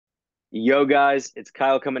Yo, guys, it's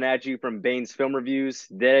Kyle coming at you from Bane's Film Reviews.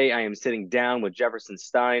 Today, I am sitting down with Jefferson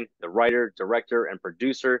Stein, the writer, director, and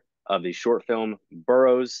producer of the short film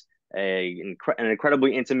Burros, an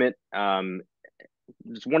incredibly intimate,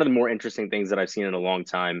 just one of the more interesting things that I've seen in a long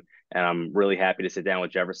time. And I'm really happy to sit down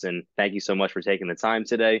with Jefferson. Thank you so much for taking the time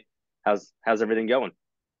today. How's everything going?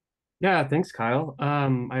 Yeah, thanks, Kyle.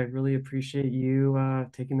 I really appreciate you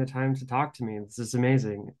taking the time to talk to me. This is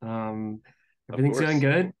amazing. Of Everything's going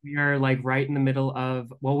course. good. We are like right in the middle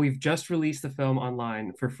of, well, we've just released the film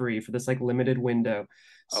online for free for this like limited window.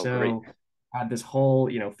 Oh, great. So had this whole,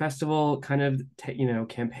 festival kind of,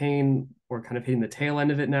 campaign. We're kind of hitting the tail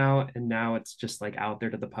end of it now, and now it's just like out there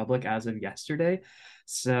to the public as of yesterday.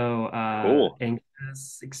 So Cool.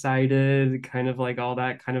 anxious, excited, kind of like all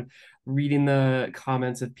that kind of reading the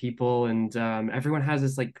comments of people, and everyone has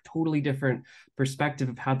this like totally different perspective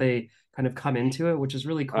of how they kind of come into it, which is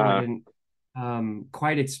really cool. I Uh, didn't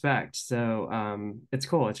quite expect. So it's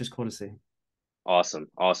cool. It's just cool to see. Awesome,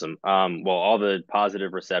 awesome. Well, all the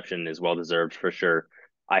positive reception is well deserved for sure.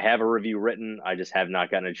 I have a review written. I just have not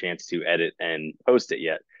gotten a chance to edit and post it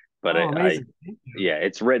yet. But Oh, amazing. Thank you. yeah,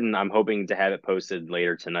 it's written. I'm hoping to have it posted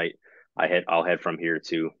later tonight. I'll head from here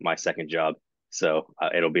to my second job, so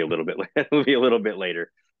it'll be a little bit, it'll be a little bit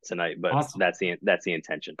later tonight. But Awesome. that's the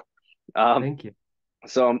intention. Um, Thank you.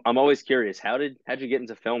 so I'm always curious. How'd you get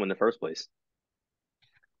into film in the first place?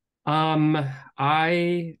 Um,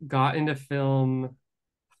 I got into film.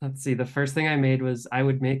 Let's see. The first thing I made was I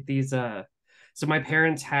would make these so my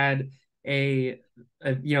parents had a,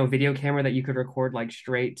 video camera that you could record like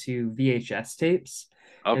straight to VHS tapes.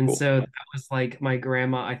 Oh, And cool. so that was like my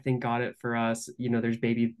grandma, I think, got it for us. There's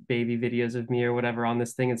baby videos of me or whatever on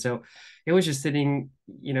this thing. And so it was just sitting,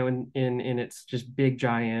 in its just big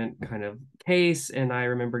giant kind of case. And I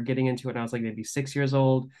remember getting into it and I was like maybe 6 years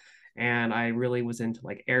old, and I really was into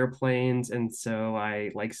like airplanes. And so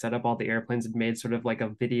I like set up all the airplanes and made sort of like a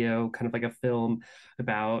video, kind of like a film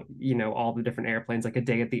about, all the different airplanes, like a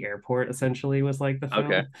day at the airport essentially was like the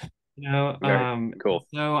Okay. film. You know, Very cool.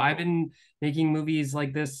 so I've been making movies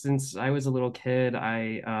like this since I was a little kid.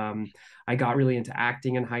 I got really into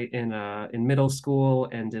acting in middle school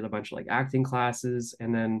and did a bunch of like acting classes,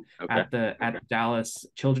 and then Okay. at Dallas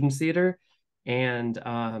Children's Theater, and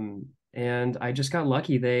and I just got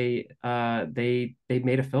lucky. They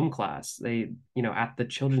made a film class. At the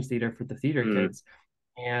Children's Theater for the theater Mm, kids,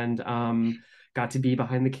 and got to be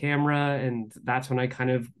behind the camera, and that's when I kind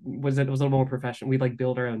of was a little more professional. We like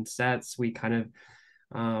build our own sets. We kind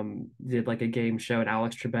of did like a game show, an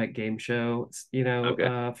Alex Trebek game show,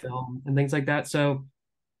 okay. film and things like that. So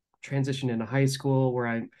transitioned into high school where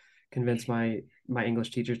I convinced my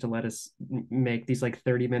English teachers to let us make these like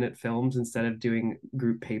 30-minute films instead of doing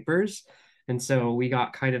group papers. And so we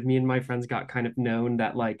got kind of, me and my friends got kind of known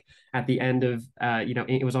that like at the end of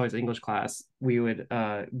it was always English class, we would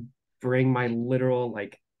bring my literal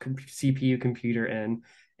like CPU computer in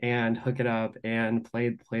and hook it up and play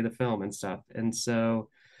the film and stuff. And so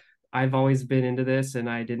I've always been into this, and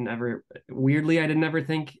I didn't ever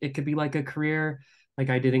think it could be like a career. Like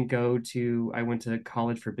I went to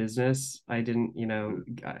college for business. Mm,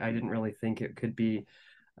 I didn't really think it could be.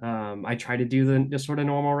 I tried to do the sort of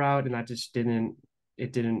normal route, and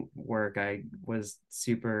it didn't work.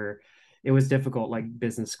 It was difficult. Like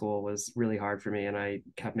business school was really hard for me, and I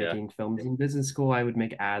kept yeah. making films in business school. I would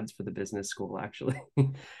make ads for the business school actually.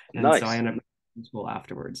 And so I Nice. ended up in school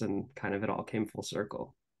afterwards, and kind of it all came full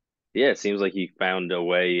circle. Yeah, it seems like you found a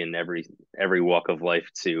way in every walk of life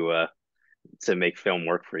to make film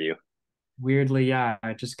work for you. Weirdly, yeah,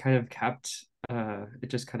 it just kind of kept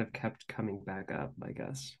coming back up, I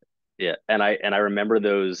guess. Yeah, and I remember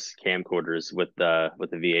those camcorders with the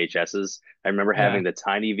VHSs. I remember Yeah. having the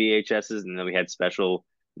tiny VHSs, and then we had special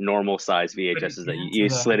normal size Put it VHSs that into you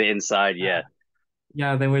slid it inside. Yeah.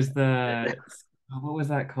 yeah, there was what was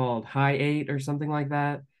that called? High Eight or something like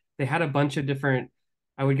that. They had a bunch of different.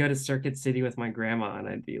 I would go to Circuit City with my grandma and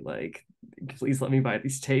I'd be like, please let me buy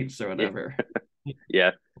these tapes or Yeah. whatever.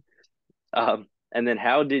 Yeah. And then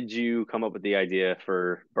how did you come up with the idea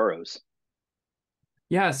for Burros?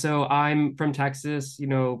 Yeah, so I'm from Texas,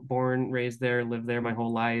 born, raised there, lived there my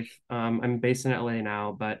whole life. I'm based in LA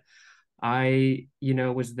now, but I,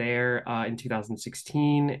 was there in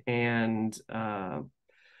 2016, and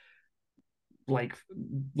like,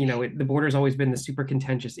 the border's always been the super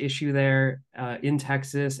contentious issue there in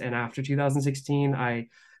Texas. And after 2016, I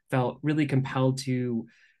felt really compelled to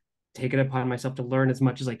take it upon myself to learn as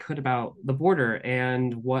much as I could about the border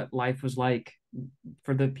and what life was like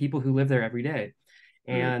for the people who live there every day.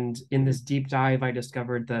 Mm, And in this deep dive, I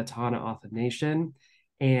discovered the Tana Nation.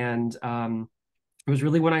 And it was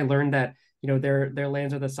really when I learned that, their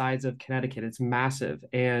lands are the size of Connecticut. It's massive,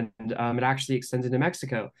 and it actually extends into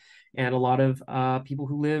Mexico. And a lot of people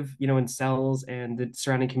who live, in cells and the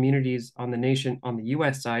surrounding communities on the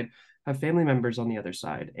U.S. side, have family members on the other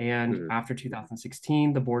side. And Mhm. after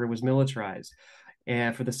 2016, the border was militarized,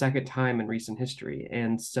 and for the second time in recent history.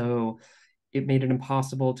 And so it made it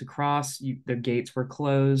impossible to cross. The gates were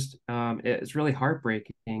closed. It's really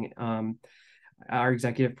heartbreaking. Our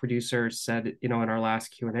executive producer said, in our last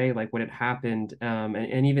Q&A, like what had happened,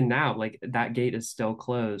 and even now, like that gate is still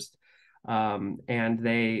closed, and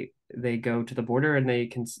they go to the border and they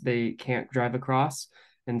can't drive across,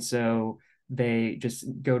 and so they just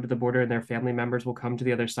go to the border, and their family members will come to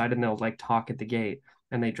the other side and they'll like talk at the gate,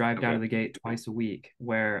 and they drive down Okay. to the gate twice a week,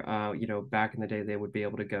 where back in the day they would be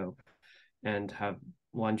able to go and have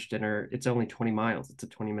lunch, dinner. It's only 20 miles. It's a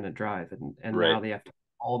 20-minute drive. And Right. now they have to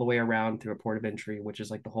all the way around through a port of entry, which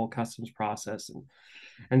is like the whole customs process.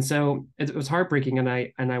 And so it was heartbreaking. And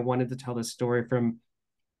I wanted to tell this story from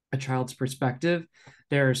a child's perspective.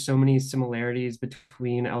 There are so many similarities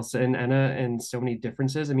between Elsa and Anna, and so many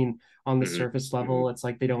differences. I mean, on the Hmm. surface level, it's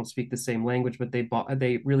like they don't speak the same language, but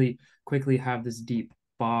they really quickly have this deep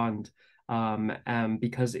bond,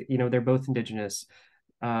 because they're both indigenous,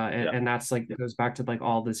 Yeah. and that's like goes back to like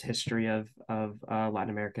all this history of Latin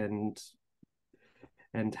America,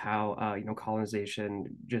 and how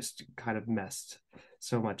colonization just kind of messed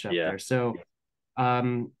so much up Yeah. there. So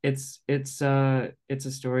it's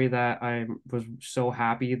a story that I was so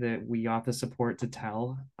happy that we got the support to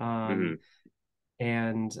tell. Hmm.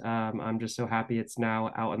 And I'm just so happy it's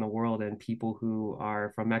now out in the world, and people who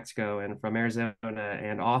are from Mexico and from Arizona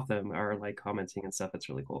and Otham are like commenting and stuff. It's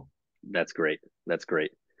really cool. That's great. That's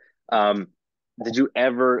great. Um, did you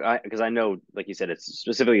ever, because I know, like you said, it's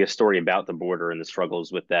specifically a story about the border and the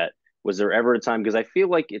struggles with that. Was there ever a time, because I feel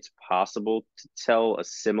like it's possible to tell a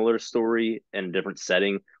similar story in a different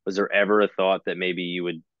setting. Was there ever a thought that maybe you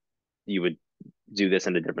would do this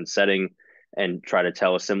in a different setting and try to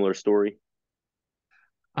tell a similar story?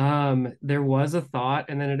 There was a thought,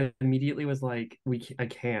 and then it immediately was like, I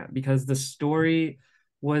can't, because the story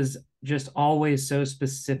was just always so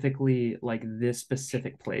specifically like this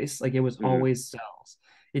specific place. Like it was Hmm. always cells.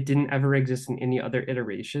 It didn't ever exist in any other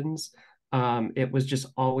iterations. It was just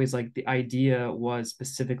always like the idea was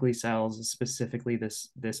specifically cells, specifically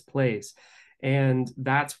this place. And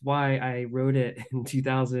that's why I wrote it in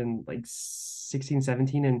 2000, like 16,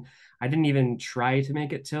 17, and I didn't even try to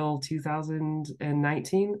make it till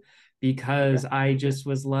 2019, Okay. because I just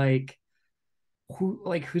was like,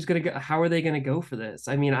 who's gonna go, how are they gonna go for this?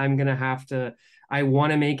 I mean, I'm gonna have to, I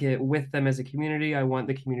want to make it with them as a community. I want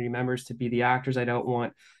the community members to be the actors. I don't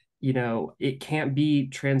want, it can't be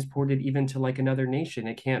transported even to like another nation.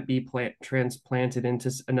 It can't be transplanted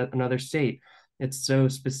into another state. It's so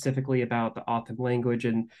specifically about the Otham language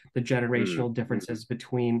and the Mm. generational differences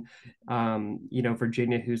between,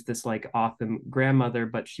 Virginia, who's this like Otham grandmother,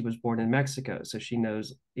 but she was born in Mexico, so she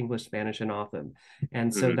knows English, Spanish, and Otham.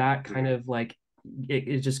 And so Hmm. that kind of like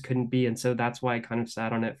it just couldn't be. And so that's why I kind of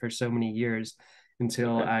sat on it for so many years,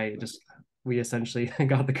 until Okay. we essentially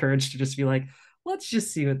got the courage to just be like, let's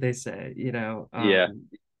just see what they say, Yeah.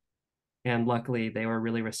 and luckily they were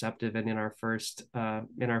really receptive. And in our first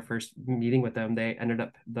meeting with them, they ended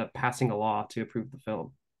up passing a law to approve the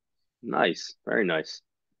film. Nice. Very nice.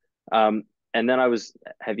 Um, and then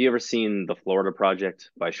have you ever seen The Florida Project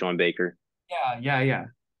by Sean Baker? Yeah, yeah, yeah.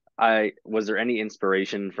 Was there any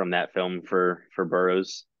inspiration from that film for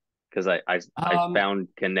Burros? Because I um found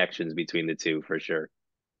connections between the two for sure.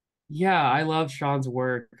 yeah, I love Sean's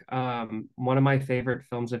work. One of my favorite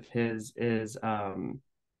films of his is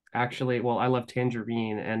actually, well, I love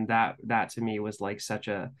Tangerine, and that to me was like such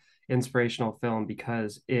a inspirational film,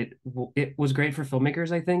 because it was great for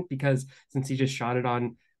filmmakers, I think, because since he just shot it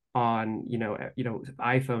on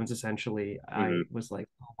iPhones essentially. Hmm. I was like,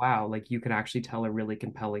 oh, wow, like you can actually tell a really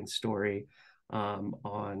compelling story,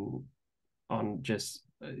 on just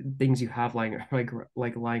things you have lying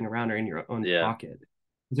like lying around or in your own Yeah. pocket.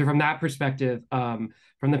 So from that perspective, from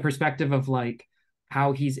the perspective of like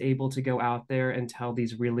how he's able to go out there and tell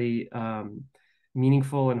these really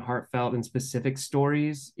meaningful and heartfelt and specific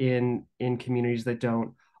stories in communities that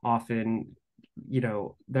don't often,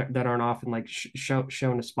 that aren't often like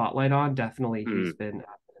shown a spotlight on. Definitely, Hmm. he's been an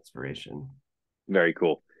inspiration. Very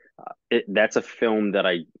cool. That's a film that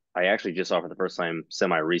I actually just saw for the first time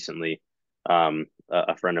semi recently.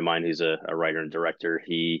 A friend of mine who's a writer and director,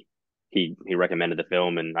 he recommended the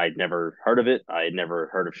film, and I'd never heard of it. I had never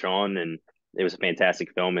heard of Sean, and it was a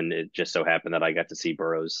fantastic film, and it just so happened that I got to see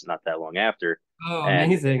Burros not that long after. Oh, And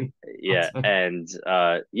amazing. yeah, Awesome. and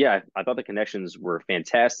yeah, I thought the connections were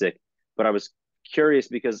fantastic, but I was curious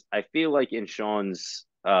because I feel like in Sean's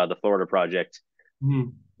the Florida Project,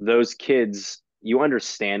 Mhm. those kids, you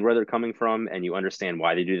understand where they're coming from and you understand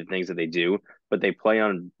why they do the things that they do, but they play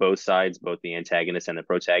on both sides, both the antagonist and the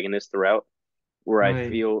protagonist throughout. Where I Right.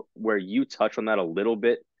 feel where you touch on that a little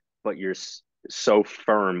bit, but you're so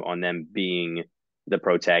firm on them being the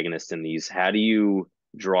protagonist in these. How do you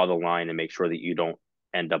draw the line and make sure that you don't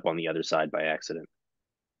end up on the other side by accident?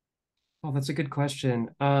 Oh, that's a good question.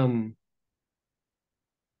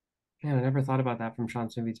 Man, I never thought about that from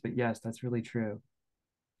Sean's movies, but yes, that's really true.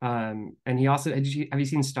 And he also have you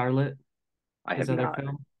seen Starlet, I his have other not.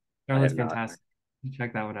 film? I have Starlet's not. fantastic. You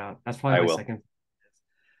check that one out. That's probably I my will. second.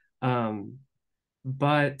 Um,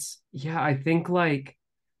 but yeah, I think like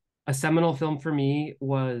a seminal film for me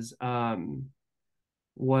was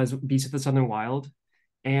Beast of the Southern Wild,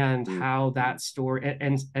 and Mm, how that story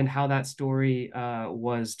and how that story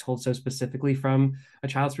was told so specifically from a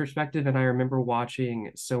child's perspective. And I remember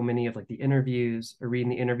watching so many of like the interviews or reading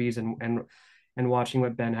the interviews and watching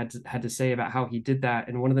what Ben had to say about how he did that.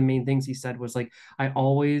 And one of the main things he said was like, I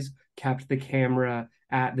always kept the camera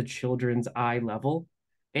at the children's eye level,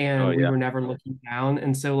 oh and we yeah. were never looking down.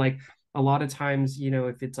 And so like a lot of times,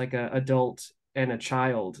 if it's like a adult and a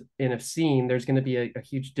child in a scene, there's going to be a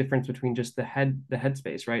huge difference between just the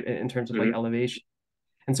headspace, right? In terms of like Hmm. elevation.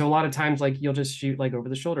 And so a lot of times, like you'll just shoot like over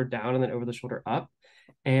the shoulder down and then over the shoulder up.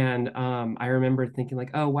 And I remember thinking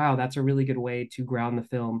like, oh wow, that's a really good way to ground the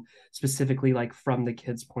film specifically like from the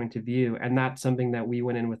kid's point of view. And that's something that we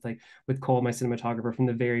went in with, like with Cole, my cinematographer, from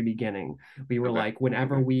the very beginning. We were Okay. like,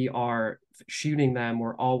 whenever we are shooting them,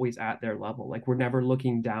 we're always at their level. Like we're never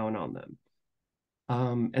looking down on them.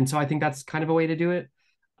 And so I think that's kind of a way to do it.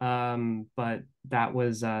 But that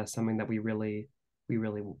was something that we really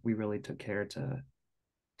took care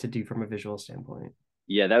to do from a visual standpoint.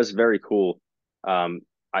 Yeah, that was very cool.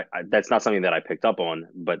 I that's not something that I picked up on,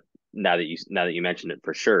 but now that you mentioned it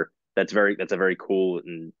for sure, that's a very cool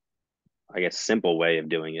and I guess simple way of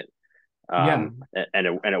doing it. Yeah,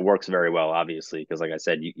 And it works very well, obviously, because like I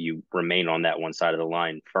said, you remain on that one side of the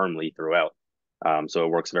line firmly throughout. So it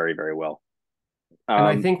works very, very well. and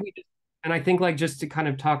I Um, think we and I think like just to kind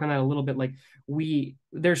of talk on that a little bit, like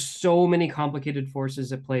there's so many complicated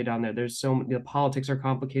forces at play down there. The politics are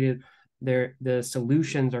complicated. The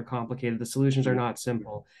solutions are complicated. The solutions are mhm, not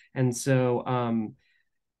simple. And so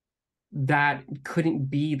that couldn't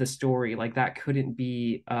be the story. Like that couldn't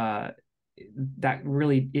be that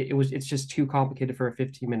really it's just too complicated for a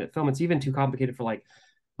 15-minute film. It's even too complicated for like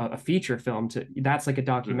a feature film to that's like a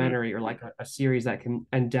mhm, documentary or like a series that can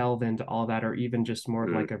and delve into all that, or even just more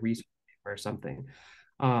of mhm, like a research paper or something.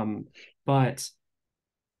 But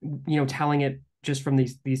telling it just from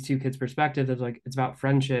these two kids' perspective, it's like it's about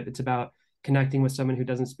friendship, it's about connecting with someone who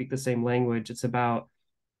doesn't speak the same language, it's about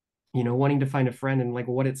wanting to find a friend and like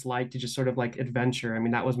what it's like to just sort of like adventure. I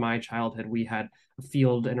mean, that was my childhood. We had a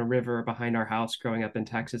field and a river behind our house growing up in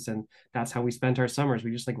Texas, and that's how we spent our summers.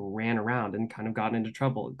 We just like ran around and kind of got into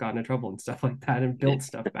trouble and stuff like that, and yeah, built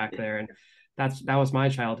stuff back there. And that was my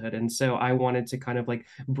childhood. And so I wanted to kind of like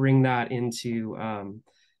bring that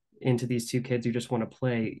into these two kids who just want to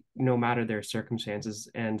play no matter their circumstances,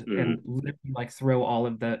 and mhm, and literally like throw all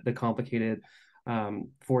of the complicated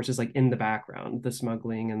forces like in the background, the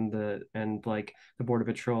smuggling and like the border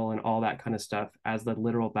patrol and all that kind of stuff as the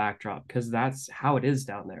literal backdrop, because that's how it is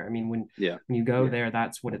down there. I mean, yeah, when you go there,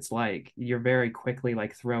 that's what it's like. You're very quickly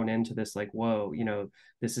like thrown into this like, whoa,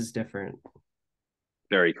 this is different.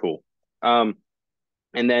 very cool. Um,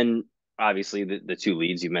 and then obviously the two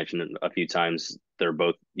leads you mentioned a few times, they're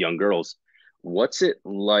both young girls. What's it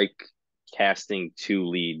like casting two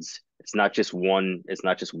leads? It's not just one. It's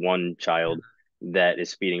not just one child that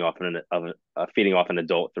is feeding off an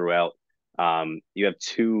adult throughout. You have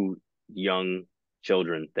two young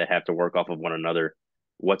children that have to work off of one another.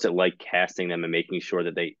 What's it like casting them and making sure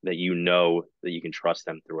that you know that you can trust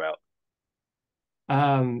them throughout?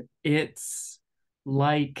 It's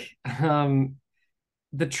like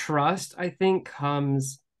the trust, I think,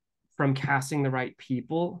 comes from casting the right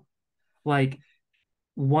people. Like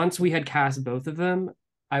once we had cast both of them,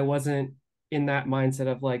 I wasn't in that mindset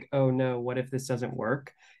of like, oh no, what if this doesn't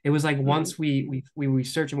work? It was like Mm, once we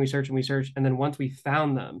search and we search and we search, and then once we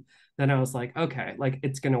found them, then I was like, okay, like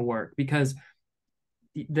it's gonna work, because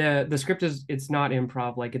the script is it's not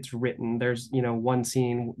improv, like it's written. There's one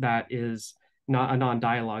scene that is not a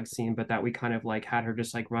non-dialogue scene, but that we kind of like had her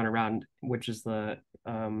just like run around, which is the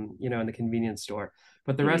in the convenience store,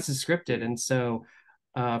 but the mm, rest is scripted. And so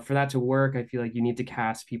for that to work, I feel like you need to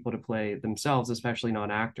cast people to play themselves, especially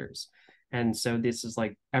non-actors. And so this is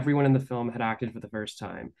like everyone in the film had acted for the first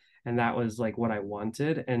time, and that was like what I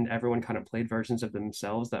wanted. And everyone kind of played versions of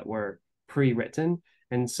themselves that were pre-written.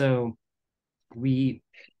 And so we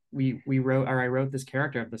we wrote, or I wrote this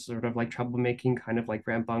character of this sort of like troublemaking kind of like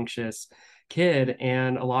rambunctious kid,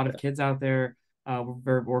 and a lot of kids out there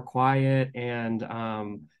were quiet, and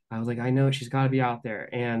I was like, I know she's got to be out there.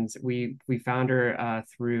 And we found her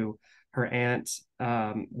through her aunt,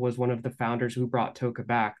 was one of the founders who brought Toka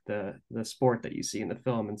back, the sport that you see in the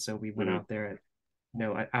film. And so we went Hmm. out there,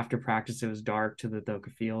 and after practice it was dark, to the Toka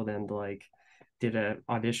field, and like did a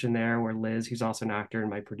audition there where Liz, who's also an actor and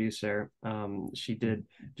my producer, she did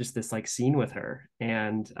just this like scene with her,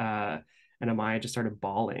 and Amaya just started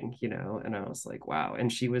bawling, and I was like, wow.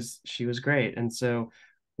 And she was great. And so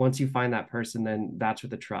once you find that person, then that's where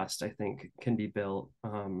the trust, I think, can be built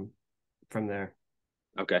from there.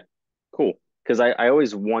 Okay, cool. Because I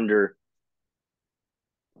always wonder,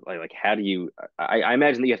 like how do you? I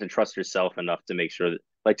imagine that you have to trust yourself enough to make sure that,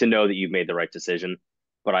 like, to know that you've made the right decision.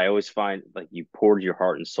 But I always find like you poured your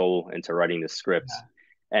heart and soul into writing the script,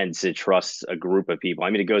 Yeah. and to trust a group of people.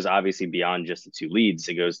 I mean, it goes obviously beyond just the two leads.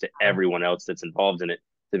 It goes to everyone else that's involved in it.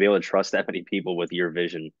 To be able to trust that many people with your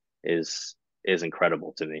vision is is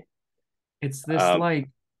incredible to me. It's this Um, like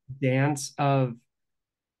dance of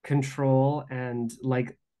control and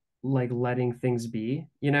like letting things be,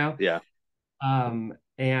 yeah.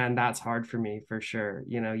 and that's hard for me for sure.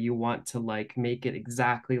 You want to like make it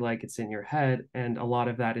exactly like it's in your head, and a lot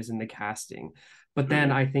of that is in the casting. But then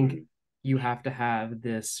Hmm. I think you have to have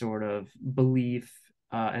this sort of belief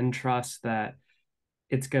and trust that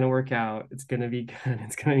it's going to work out, it's going to be good,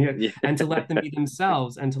 it's going to be, Yeah. and to let them be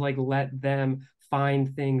themselves, and to like let them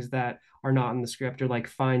find things that are not in the script, or like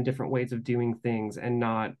find different ways of doing things, and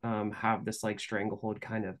not have this like stranglehold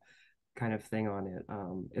kind of thing on it.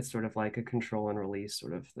 It's sort of like a control and release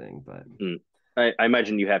sort of thing. But Mm. I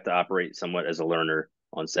imagine you have to operate somewhat as a learner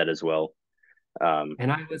on set as well.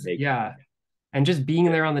 and I To was, make yeah, and just being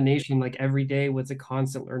yeah. there on the nation like every day was a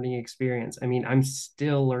constant learning experience. I mean, I'm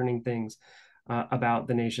still learning things about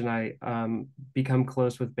the nation. I become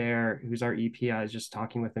close with Bear, who's our EP. I was just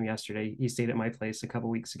talking with him yesterday. He stayed at my place a couple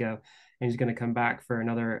weeks ago, and he's going to come back for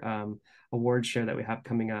another award show that we have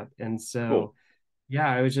coming up. And Cool. so yeah,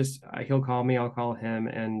 I was just he'll call me, I'll call him,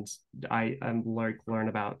 and I'm learn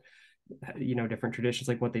about different traditions,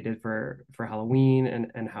 like what they did for Halloween,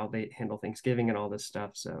 and how they handle Thanksgiving and all this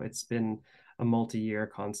stuff. So it's been a multi-year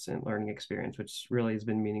constant learning experience, which really has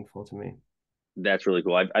been meaningful to me. That's really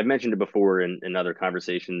cool. I've mentioned it before in other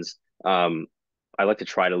conversations. I like to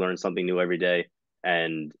try to learn something new every day,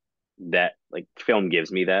 and that like film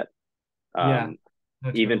gives me that. Yeah, Um,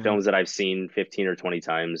 no, Even totally. films that I've seen 15 or 20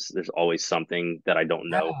 times, there's always something that I don't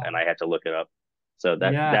know, Yeah, and I have to look it up. So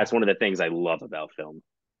that's yeah, one of the things I love about film.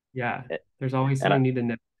 yeah. There's always And something new to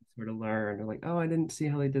know, sort of learn. Or like, oh, I didn't see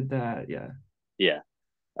how they did that. Yeah. yeah,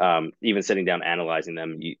 even sitting down analyzing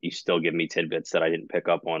them, you still give me tidbits that I didn't pick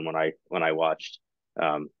up on when I watched.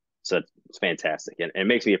 Um, so it's fantastic, and it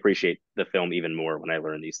makes me appreciate the film even more when I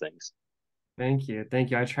learn these things. Thank you. Thank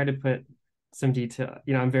you. I try to put some detail,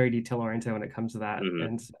 I'm very detail oriented when it comes to that. Hmm.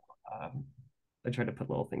 And so, I try to put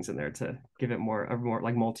little things in there to give it a more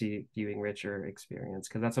like multi-viewing, richer experience,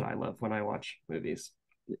 because that's what I love when I watch movies.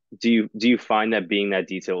 Do you find that being that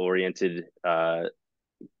detail oriented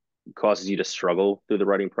causes you to struggle through the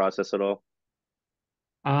writing process at all?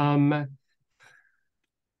 Um,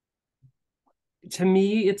 to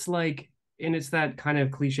me, it's like, and it's that kind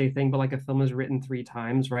of cliche thing, but like a film is written three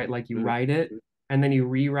times, right? Like you Mm. write it and then you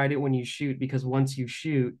rewrite it when you shoot, because once you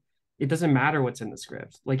shoot, it doesn't matter what's in the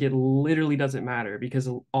script. Like it literally doesn't matter, because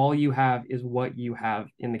all you have is what you have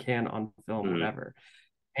in the can on film, Mm. whatever.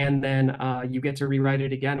 And then you get to rewrite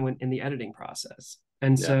it again when in the editing process.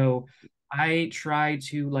 And Yeah. so I try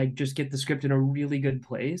to like just get the script in a really good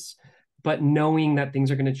place, but knowing that things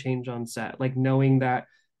are going to change on set, like knowing that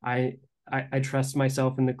I, I trust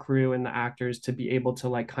myself and the crew and the actors to be able to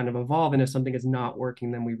like kind of evolve, and if something is not working,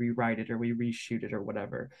 then we rewrite it or we reshoot it or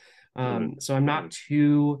whatever. Mm. So I'm not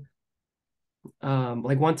too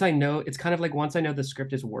like, once I know, it's kind of like once I know the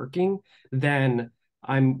script is working, then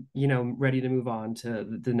I'm ready to move on to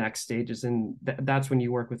the next stages. And that's when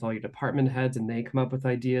you work with all your department heads, and they come up with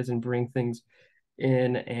ideas and bring things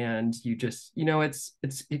in, and you just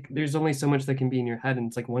there's only so much that can be in your head. And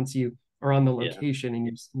it's like once you are on the Yeah. location and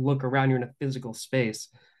you just look around, you're in a physical space,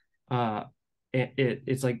 uh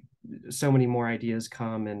it's like so many more ideas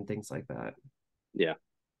come and things like that. Yeah.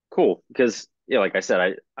 Cool. Because yeah, like I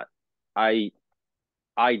said, I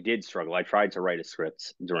I did struggle. I tried to write a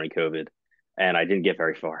script during COVID, and I didn't get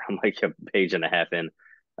very far. I'm like a page and a half in,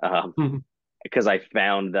 um, Mhm. because I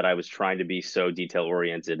found that I was trying to be so detail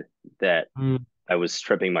oriented that Mm. I was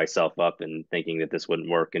tripping myself up and thinking that this wouldn't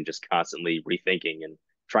work, and just constantly rethinking and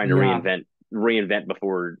trying to Yeah, reinvent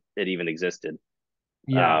before it even existed.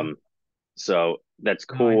 yeah. Um, so that's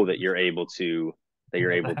No, I cool that you're able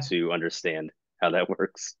that. to understand how that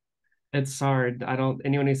works. It's hard. I don't,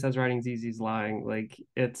 anyone who says writing's easy is lying. Like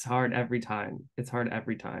it's hard every time. It's hard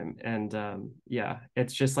every time. And yeah,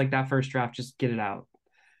 it's just like that first draft, just get it out.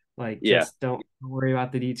 Like Yeah. just don't worry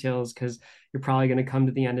about the details because you're probably going to come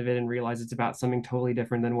to the end of it and realize it's about something totally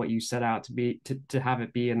different than what you set out to be to have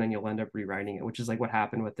it be, and then you'll end up rewriting it, which is like what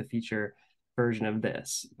happened with the feature version of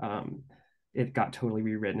this. It got totally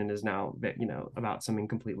rewritten and is now, about something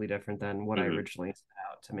completely different than what I Hmm. originally set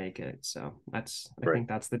out to make it. So I Right. think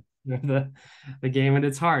that's the game, and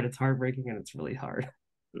it's hard. It's heartbreaking and it's really hard.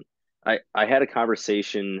 I had a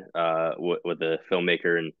conversation with a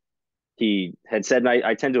filmmaker, and he had said, and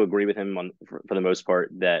I tend to agree with him for the most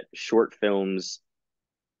part, that short films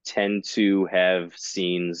tend to have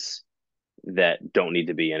scenes that don't need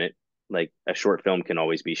to be in it. Like a short film can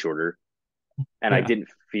always be shorter, and I Yeah. didn't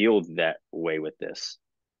feel that way with this.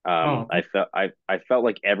 Oh, I felt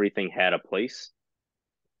like everything had a place.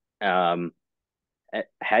 Um,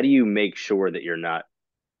 how do you make sure that you're not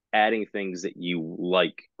adding things that you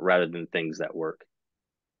like rather than things that work?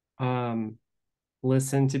 um,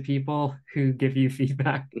 listen to people who give you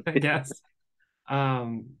feedback, I guess.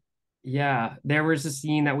 Um, yeah, there was a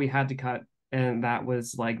scene that we had to cut, and that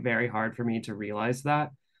was like very hard for me to realize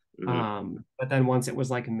that. Hmm. But then once it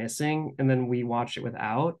was like missing, and then we watched it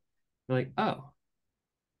without, we're like, oh,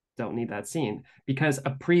 don't need that scene because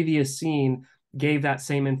a previous scene gave that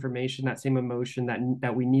same information, that same emotion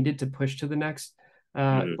that we needed to push to the next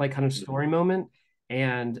Hmm. like kind of story moment,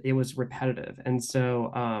 and it was repetitive. And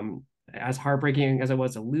so as heartbreaking as it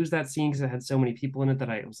was to lose that scene because it had so many people in it that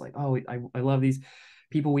I was like, oh, I love these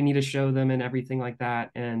people, we need to show them and everything like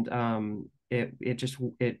that. And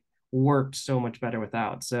it worked so much better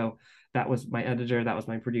without. So that was my editor, that was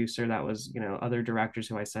my producer, that was other directors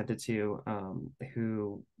who I sent it to,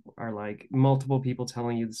 who are like multiple people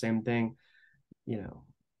telling you the same thing, you know,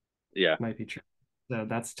 Yeah. might be true. So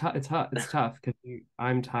that's tough. It's tough. It's tough because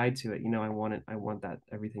I'm tied to it. I want it. I want that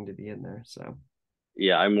everything to be in there. So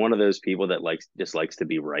Yeah, I'm one of those people that likes to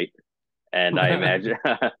be right. And I imagine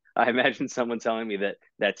I imagine someone telling me that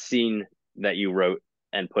that scene that you wrote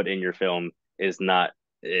and put in your film is not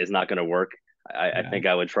going to work. I yeah, think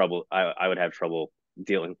I would have trouble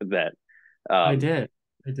dealing with that. I Um, did.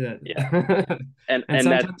 I did. yeah, And and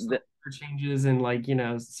that, sometimes that the changes and like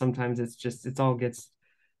sometimes it's all gets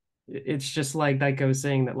it's just like that goes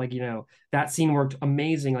saying that like that scene worked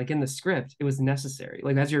amazing like in the script, it was necessary,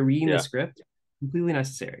 like as you're reading the yeah, script, completely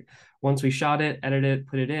necessary. Once we shot it, edited it,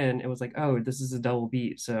 put it in, it was like, oh, this is a double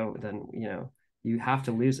beat. So then you have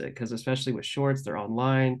to lose it because especially with shorts, they're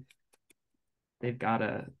online, they've got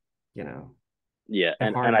to you know yeah, they're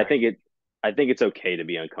and hard. I think it's okay to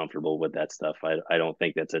be uncomfortable with that stuff. I don't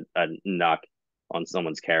think that's a knock on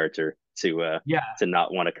someone's character Yeah. to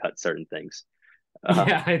not want to cut certain things. Um,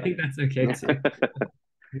 Yeah, I think that's okay too. I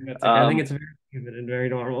think that's okay. I think um, it's very human and very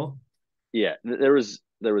normal. Yeah, there was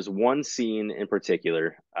one scene in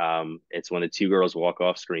particular. It's when the two girls walk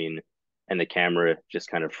off screen and the camera just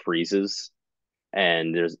kind of freezes,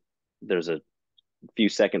 and there's a few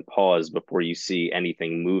second pause before you see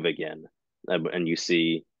anything move again, and you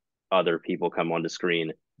see other people come onto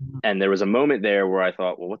screen. And there was a moment there where I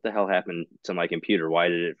thought, well, what the hell happened to my computer? Why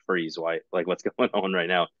did it freeze? Why, like, what's going on right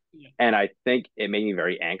now? Yeah. And I think it made me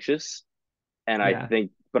very anxious. Yeah.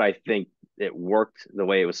 But I think it worked the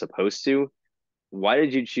way it was supposed to. Why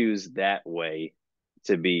did you choose that way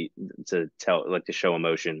to be to tell like to show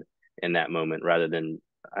emotion in that moment rather than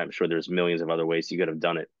I'm sure there's millions of other ways you could have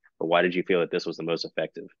done it, but why did you feel that this was the most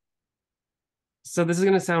effective? So this is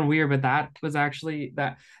gonna sound weird, but that was actually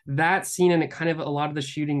that scene, and it kind of a lot of the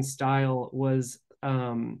shooting style was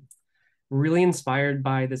really inspired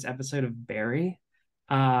by this episode of Barry.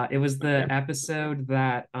 It was the Okay. episode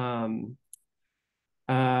that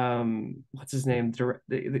what's his name,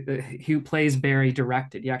 who plays Barry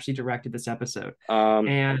directed. He actually directed this episode, Um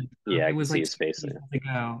and yeah, it I can was see like his two face there. seasons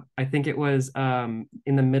ago. I think it was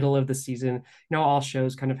in the middle of the season. All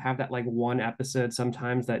shows kind of have that like one episode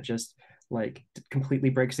sometimes that just like completely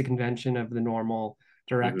breaks the convention of the normal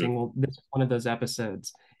Hmm. directing. Well, this is one of those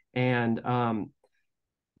episodes, and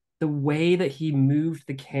the way that he moved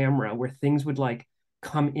the camera, where things would like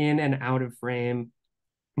come in and out of frame,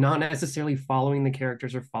 not necessarily following the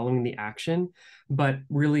characters or following the action, but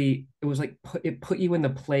really it was like it put you in the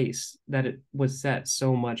place that it was set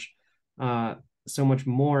so much uh so much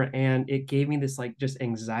more, and it gave me this like just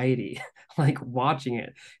anxiety like watching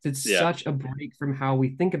it. It's Yeah. such a break from how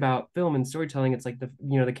we think about film and storytelling. It's like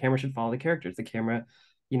the camera should follow the characters, the camera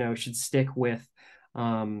should stick with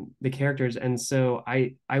the characters. And so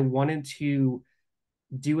I wanted to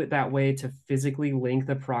do it that way, to physically link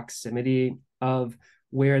the proximity of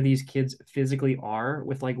where these kids physically are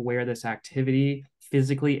with like where this activity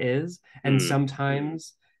physically is. And Mm,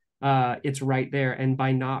 sometimes it's right there. And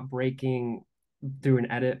by not breaking through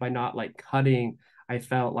an edit, by not like cutting, I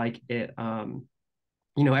felt like it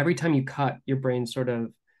every time you cut, your brain sort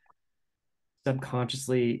of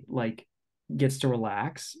subconsciously like gets to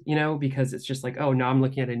relax, because it's just like, oh, now I'm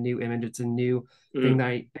looking at a new image. It's a new thing mm, that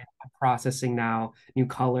I'm processing now, new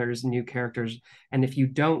colors, new characters. And if you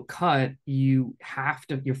don't cut, you're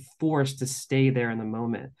forced to stay there in the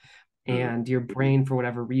moment. mm. And your brain, for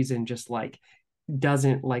whatever reason, just like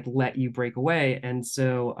doesn't like let you break away. And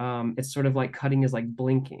so it's sort of like cutting is like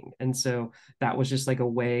blinking. And so that was just like a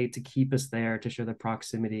way to keep us there, to show the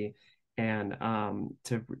proximity, and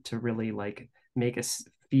to really like make us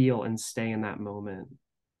feel and stay in that moment.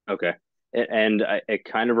 Okay. And it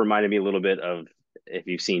kind of reminded me a little bit of, if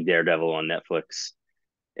you've seen Daredevil on Netflix.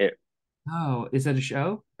 It Oh, is that a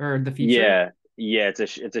show or the feature? Yeah, yeah, it's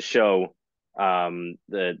a show.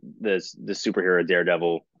 The superhero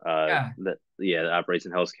Daredevil, Yeah. that operates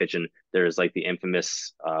in Hell's Kitchen. There's like the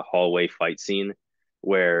infamous hallway fight scene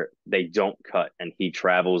where they don't cut, and he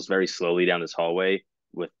travels very slowly down this hallway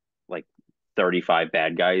with like 35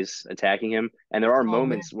 bad guys attacking him. And there are Oh man.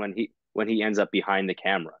 moments when he ends up behind the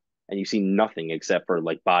camera and you see nothing except for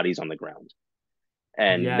like bodies on the ground.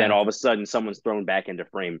 And then Yeah, all of a sudden someone's thrown back into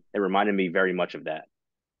frame. It reminded me very much of that.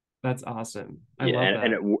 that's awesome. I Yeah, love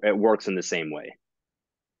and that. it works in the same way.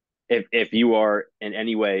 If you are in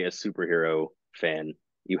any way a superhero fan,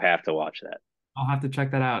 you have to watch that. I'll have to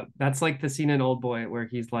check that out. That's like the scene in Old Boy where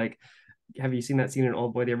he's like, have you seen that scene in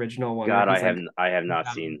Old Boy, the original one, where God, he's like, I have not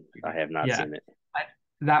yeah, seen it. I,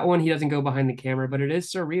 that one he doesn't go behind the camera, but it is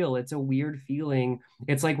surreal. It's a weird feeling.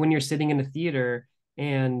 It's like when you're sitting in a theater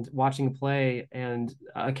and watching a play, and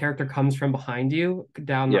a character comes from behind you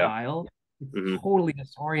down the Yeah. aisle. It's Hmm. totally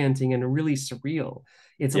disorienting and really surreal.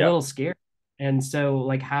 It's a Yeah. little scary. And so,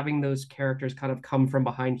 like having those characters kind of come from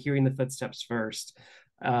behind, hearing the footsteps first,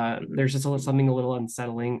 Hmm. there's just something a little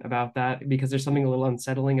unsettling about that, because there's something a little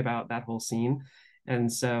unsettling about that whole scene.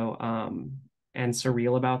 And so, and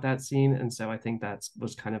surreal about that scene. And so I think that's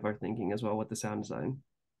was kind of our thinking as well with the sound design.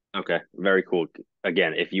 Okay. Very cool.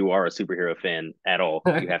 Again, if you are a superhero fan at all,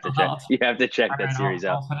 All right, you have to check that series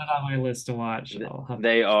out. I'll put it on my list to watch. I'll have to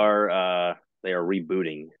They watch that. they are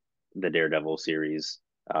rebooting the Daredevil series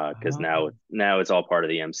because Oh, now it's all part of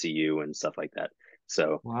the MCU and stuff like that.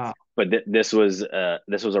 So, wow. but this was a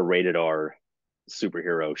rated R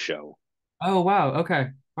superhero show. Oh, wow. Okay.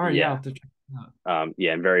 All right. Yeah, I'll Yeah. have to check it out.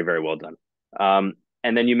 Yeah, and very, very well done.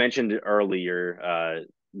 And then you mentioned earlier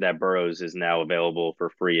that Burros is now available for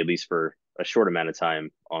free, at least for a short amount of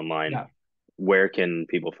time online. Yeah. Where can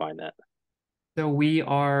people find that? So we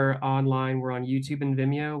are online. We're on YouTube and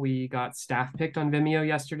Vimeo. We got staff picked on Vimeo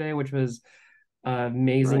yesterday, which was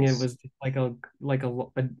amazing. It Nice. was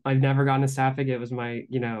I've never gotten a sapphic. It was my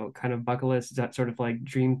kind of bucket list, that sort of like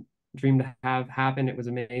dream to have happen. It was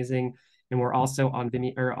amazing. And we're also on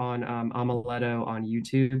Vimeo, or on Amaletto on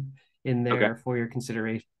YouTube, in Okay. there for your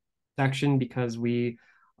consideration section, because we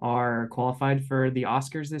are qualified for the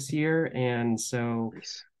Oscars this year. And so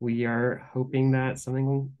Nice. we are hoping that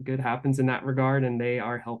something good happens in that regard, and they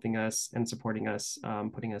are helping us and supporting us,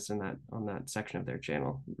 putting us in that on that section of their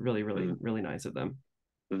channel. Really, really, Mm, really nice of them.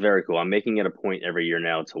 very cool. I'm making it a point every year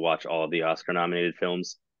now to watch all of the Oscar nominated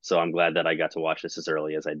films. So I'm glad that I got to watch this as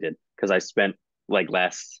early as I did because I spent like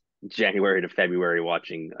last January to February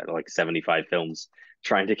watching like 75 films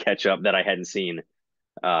trying to catch up that I hadn't seen.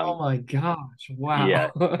 Oh Um, my gosh! yeah,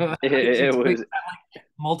 Wow. Did you it do was.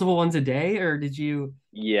 multiple ones a day, or did you?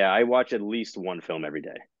 Yeah, I watch at least one film every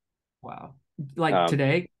day. Wow. Like Um,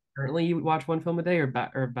 today, currently, you watch one film a day, or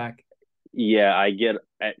back? yeah, I get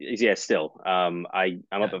yeah, still. I'm up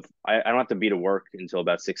Yeah. at I don't have to be to work until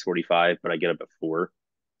about 6:45, but I get up at 4,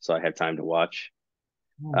 so I have time to watch.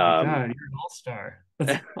 Oh my Um, God, you're an all-star.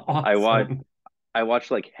 That's I watch awesome. I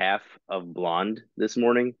watched like half of Blonde this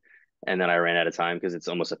morning, and then I ran out of time because it's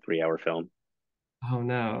almost a 3 hour film. Oh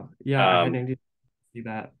no. Yeah, I Um, hadn't even see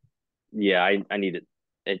that. yeah, I need it.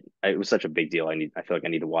 It was such a big deal. I feel like I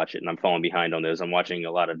need to watch it, and I'm falling behind on those. I'm watching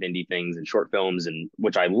a lot of indie things and short films, and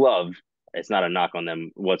which I love. It's not a knock on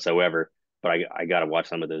them whatsoever, but I got to watch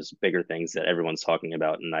some of those bigger things that everyone's talking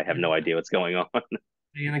about, and I have no Yeah. idea what's going on.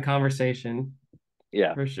 Stay in the conversation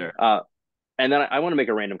Yeah. for sure. Uh, And then I want to make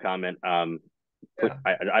a random comment. Yeah.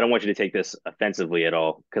 I don't want you to take this offensively at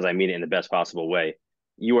all because I mean it in the best possible way.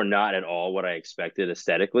 You are not at all what I expected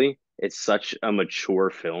aesthetically. It's such a mature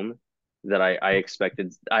film that I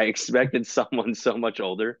expected someone so much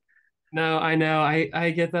older. No, I know.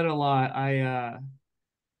 I get that a lot.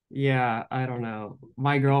 Yeah, I don't know.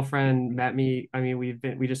 My girlfriend met me. I mean,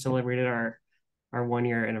 we just celebrated our 1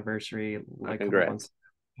 year anniversary Oh, like a couple months congrats. ago.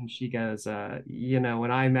 And she goes,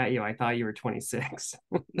 when I met you, I thought you were 26.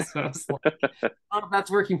 So I was like, oh,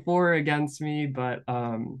 that's working for or against me, but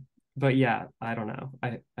yeah, I don't know.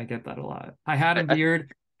 I get that a lot. I had a I,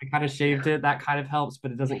 beard. I kind of shaved it. That kind of helps,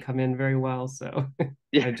 but it doesn't come in very well. So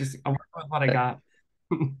yeah. I'm working with what I got.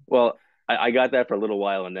 Well, I got that for a little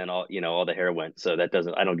while, and then all the hair went. So that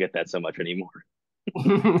doesn't I don't get that so much anymore.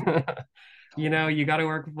 You got to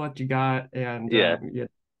work with what you got, and Yeah, yeah,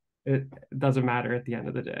 it doesn't matter at the end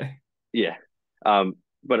of the day. yeah.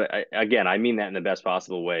 But again, I mean that in the best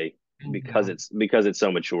possible way Thank because you. it's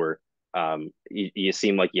so mature. You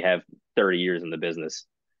seem like you have 30 years in the business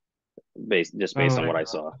based Oh, on I what I know.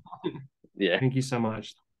 saw. Yeah, Thank you so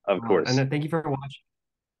much. of And course. then thank you for watching.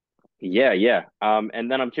 Yeah, yeah.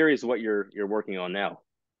 And then I'm curious what you're working on now.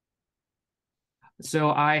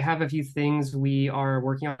 So I have a few things. We are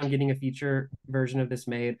working on getting a feature version of this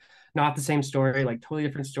made. Not the same story, like totally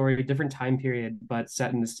different story, different time period, but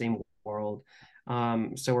set in the same world.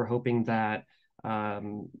 So we're hoping that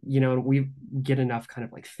we get enough kind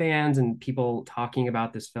of like fans and people talking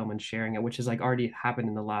about this film and sharing it, which has like already happened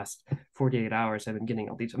in the last 48 hours. I've been getting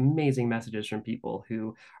all these amazing messages from people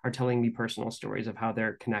who are telling me personal stories of how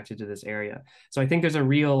they're connected to this area. So I think there's a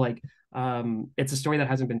real like it's a story that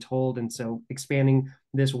hasn't been told, and so expanding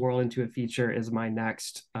this world into a feature is my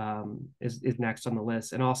next is next on the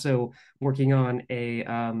list, and also working on a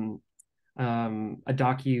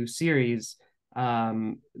docu series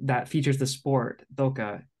that features the sport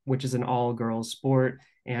Doka, which is an all girls sport,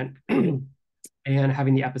 and and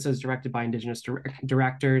having the episodes directed by indigenous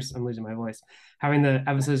directors. I'm losing my voice. Having the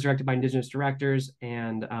episodes directed by indigenous directors,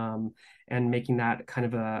 and making that kind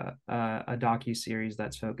of a docu series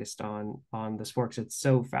that's focused on the sports. It's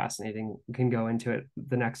so fascinating. We can go into it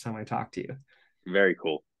the next time I talk to you. Very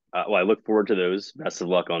cool. Well, I look forward to those. Best of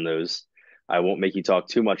luck on those. I won't make you talk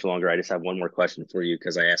too much longer. I just have one more question for you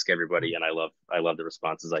because I ask everybody, and I love the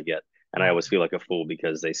responses I get, and I always feel like a fool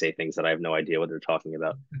because they say things that I have no idea what they're talking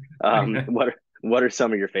about. Okay. What are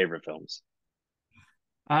some of your favorite films?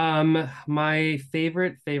 My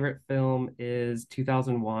favorite film is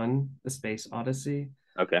 2001: The Space Odyssey.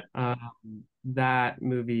 Okay. That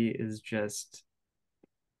movie is just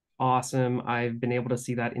awesome. I've been able to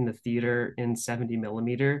see that in the theater in 70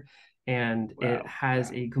 millimeter, and it Wow.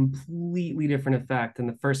 has a completely different effect than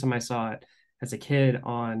the first time I saw it as a kid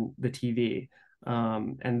on the TV.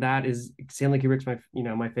 And that is Stanley Kubrick's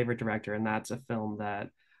my favorite director, and that's a film that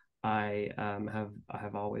I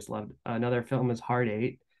have always loved. Another film is Hard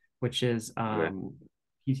Eight, which is Okay.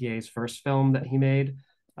 PTA's first film that he made.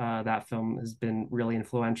 That film has been really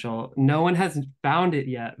influential. No one has found it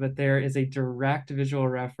yet, but there is a direct visual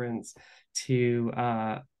reference to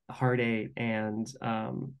Hard Eight and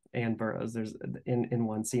Burros. There's in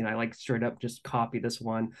one scene. I like straight up just copy this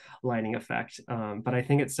one lighting effect. But I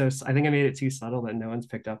think I made it too subtle that no one's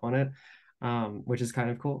picked up on it, which is kind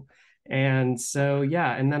of cool. And so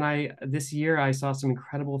yeah, and then I this year I saw some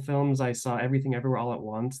incredible films. I saw Everything Everywhere All at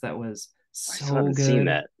Once. That was I still so haven't seen good.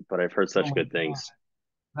 that, but I've heard Oh such my good God. things.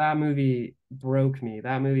 That movie broke me.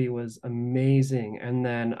 That movie was amazing. And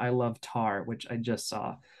then I love Tar, which I just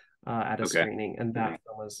saw at a Okay. screening, and that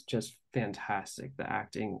film was just fantastic. The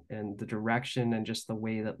acting and the direction and just the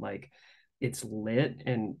way that like it's lit,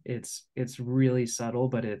 and it's really subtle,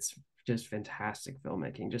 but it's just fantastic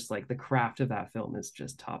filmmaking. Just like the craft of that film is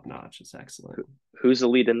just top notch. It's excellent. Who's the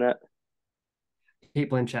lead in that? Kate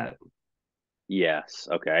Blanchett. Yes.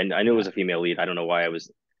 Okay. I knew it Yeah. was a female lead. I don't know why I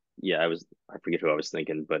was. Yeah, I forget who I was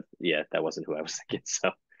thinking, but yeah, that wasn't who I was thinking.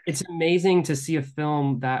 So It's amazing to see a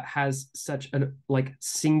film that has such a like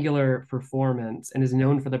singular performance and is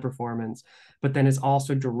known for the performance, but then is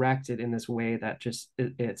also directed in this way that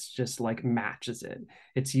it's just like matches it.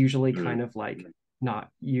 It's usually mm, kind of like not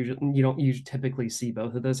usually you don't usually typically see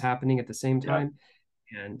both of those happening at the same yeah, time.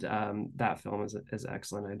 And that film is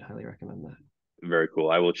excellent. I'd highly recommend that. very cool.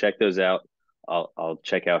 I will check those out. I'll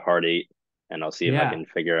check out Heart Eight, and I'll see if I Yeah. can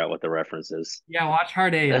figure out what the reference is. Yeah, watch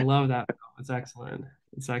Hard Eight. I love that film. It's excellent.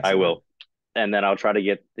 It's I excellent. will, and then I'll try to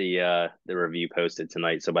get the review posted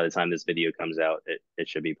tonight. So by the time this video comes out, it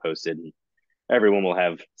should be posted, and everyone will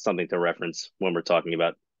have something to reference when we're talking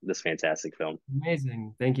about this fantastic film.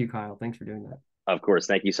 Amazing. Thank you, Kyle. Thanks for doing that. Of course.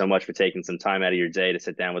 Thank you so much for taking some time out of your day to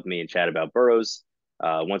sit down with me and chat about Burros.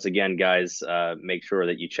 Once again, guys, make sure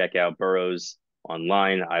that you check out Burros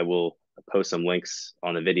online. I will post some links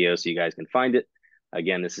on the video so you guys can find it.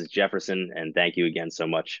 Again, this is Jefferson, and thank you again so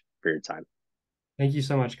much for your time. Thank you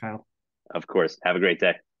so much, Kyle. Of course. Have a great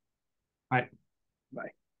day. Bye.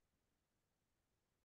 Bye.